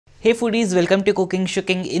Hey foodies, welcome to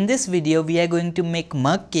CookingShooking. In this video, we are going to make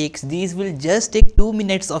mug cakes. These will just take 2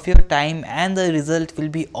 minutes of your time and the result will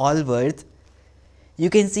be all worth.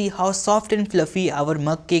 You can see how soft and fluffy our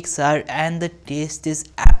mug cakes are and the taste is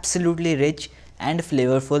absolutely rich and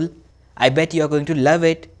flavorful. I bet you are going to love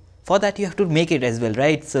it. For that you have to make it as well,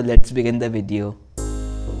 right? So let's begin the video.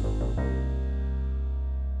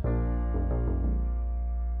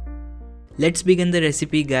 Let's begin the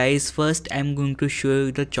recipe guys. First I'm going to show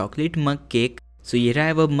you the chocolate mug cake. So here I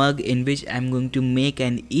have a mug in which I'm going to make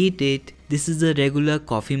and eat it. This is a regular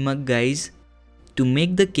coffee mug guys. To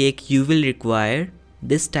make the cake you will require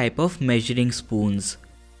this type of measuring spoons.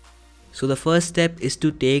 So the first step is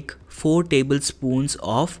to take 4 tablespoons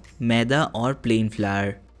of Maida or plain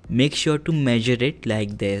flour. Make sure to measure it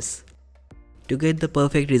like this to get the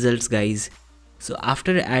perfect results guys. So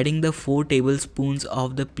after adding the 4 tablespoons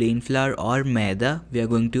of the plain flour or Maida, we are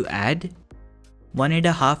going to add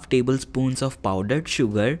 1.5 tablespoons of powdered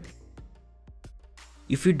sugar.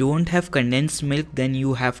 If you don't have condensed milk, then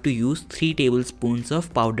you have to use 3 tablespoons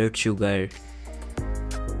of powdered sugar.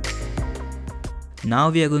 Now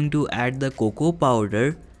we are going to add the cocoa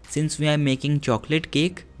powder. Since we are making chocolate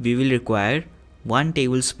cake, we will require 1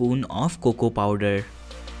 tablespoon of cocoa powder.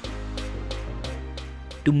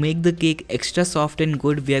 To make the cake extra soft and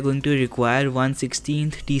good, we are going to require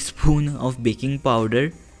 1/16 teaspoon of baking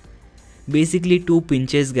powder. Basically 2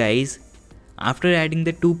 pinches guys. After adding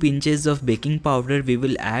the 2 pinches of baking powder, we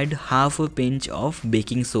will add half a pinch of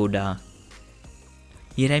baking soda.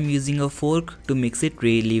 Here I am using a fork to mix it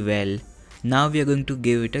really well. Now we are going to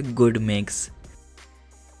give it a good mix.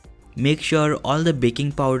 Make sure all the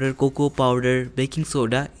baking powder, cocoa powder, baking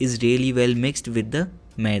soda is really well mixed with the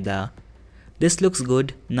maida. This looks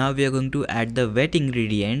good. Now we are going to add the wet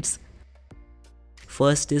ingredients.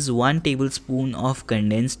 First is 1 tablespoon of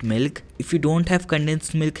condensed milk. If you don't have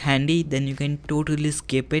condensed milk handy, then you can totally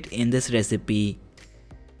skip it in this recipe.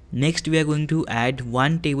 Next we are going to add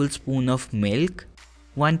 1 tablespoon of milk,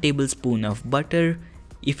 1 tablespoon of butter.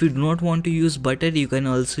 If you do not want to use butter, you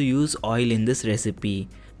can also use oil in this recipe.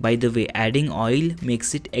 By the way, adding oil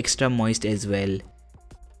makes it extra moist as well.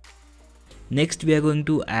 Next we are going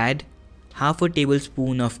to add half a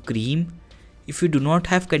tablespoon of cream. If you do not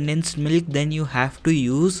have condensed milk, then you have to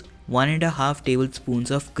use 1.5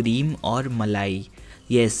 tablespoons of cream or malai.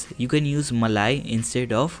 Yes, you can use malai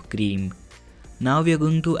instead of cream. Now we are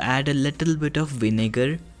going to add a little bit of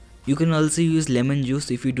vinegar. You can also use lemon juice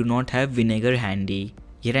if you do not have vinegar handy.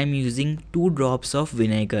 Here I am using 2 drops of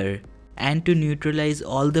vinegar. And to neutralize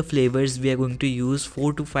all the flavors, we are going to use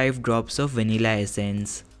 4 to 5 drops of vanilla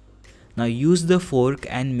essence. Now use the fork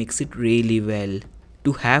and mix it really well.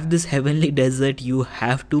 To have this heavenly dessert, you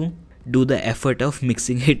have to do the effort of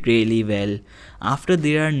mixing it really well. After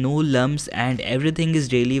there are no lumps and everything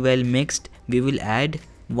is really well mixed, we will add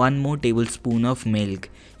 1 more tablespoon of milk.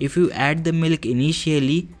 If you add the milk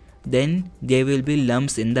initially, then there will be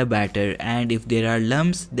lumps in the batter, and if there are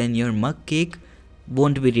lumps, then your mug cake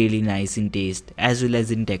won't be really nice in taste as well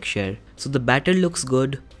as in texture. So the batter looks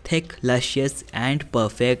good, thick, luscious and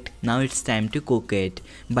perfect. Now it's time to cook it.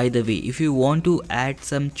 By the way, if you want to add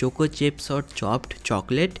some choco chips or chopped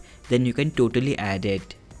chocolate, then you can totally add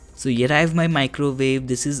it. So here I have my microwave.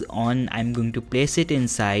 This is on. I'm going to place it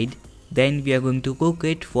inside. Then we are going to cook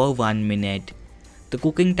it for 1 minute. The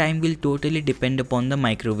cooking time will totally depend upon the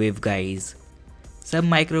microwave guys. Some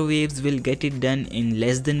microwaves will get it done in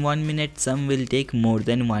less than 1 minute, some will take more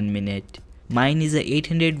than 1 minute. Mine is a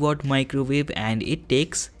 800 watt microwave and it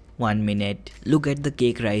takes 1 minute. Look at the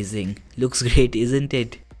cake rising. Looks great, isn't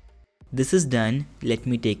it? This is done. Let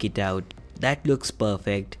me take it out. That looks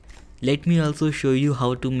perfect. Let me also show you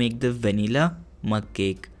how to make the vanilla mug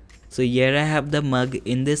cake. So here I have the mug.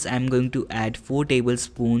 In this I am going to add 4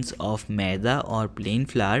 tablespoons of maida or plain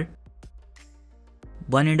flour,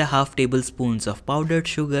 1.5 tablespoons of powdered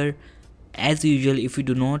sugar. As usual, if you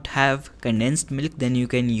do not have condensed milk, then you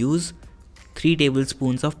can use 3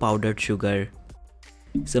 tablespoons of powdered sugar,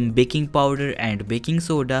 some baking powder and baking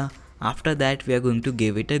soda. After that we are going to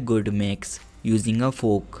give it a good mix using a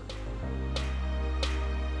fork.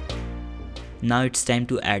 Now it's time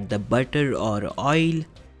to add the butter or oil,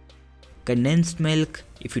 condensed milk.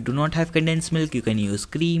 If you do not have condensed milk, you can use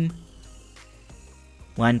cream,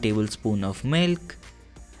 1 tablespoon of milk,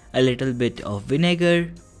 a little bit of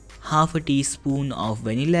vinegar, half a teaspoon of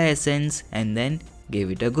vanilla essence, and then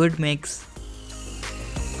give it a good mix.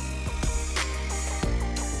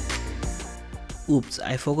 Oops,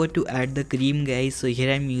 I forgot to add the cream guys, so here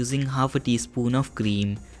I am using half a teaspoon of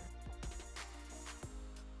cream.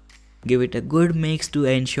 Give it a good mix to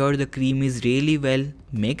ensure the cream is really well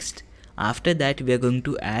mixed. After that we are going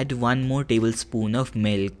to add 1 more tablespoon of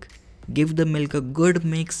milk. Give the milk a good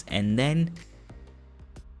mix and then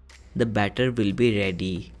the batter will be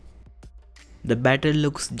ready. The batter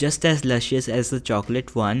looks just as luscious as the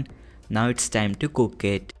chocolate one. Now it's time to cook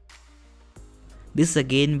it. This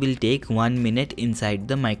again will take 1 minute inside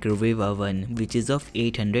the microwave oven, which is of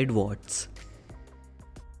 800 watts.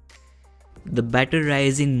 The batter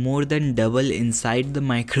rising more than double inside the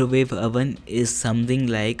microwave oven is something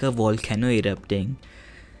like a volcano erupting.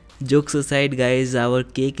 Jokes aside guys, our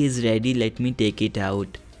cake is ready. Let me take it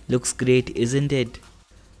out. Looks great, isn't it?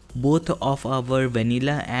 Both of our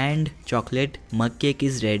vanilla and chocolate mug cake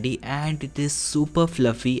is ready and it is super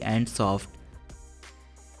fluffy and soft.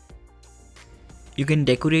 You can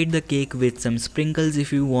decorate the cake with some sprinkles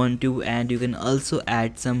if you want to, and you can also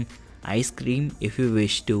add some ice cream if you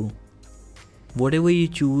wish to. Whatever you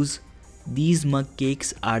choose, these mug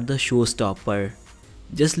cakes are the showstopper.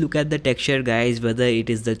 Just look at the texture guys, whether it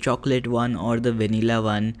is the chocolate one or the vanilla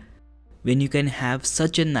one. When you can have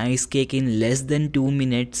such a nice cake in less than 2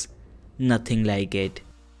 minutes, nothing like it.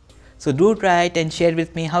 So do try it and share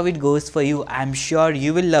with me how it goes for you. I'm sure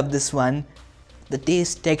you will love this one. The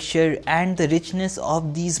taste, texture and the richness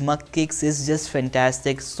of these mug cakes is just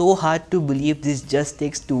fantastic. So hard to believe this just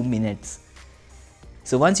takes 2 minutes.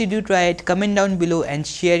 So once you do try it, comment down below and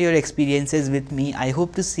share your experiences with me. I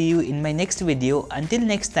hope to see you in my next video. Until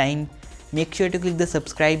next time, make sure to click the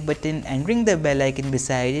subscribe button and ring the bell icon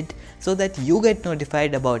beside it so that you get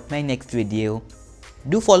notified about my next video.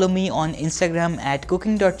 Do follow me on Instagram at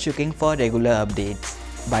cooking.shooking for regular updates.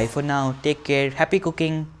 Bye for now, take care, happy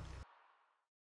cooking.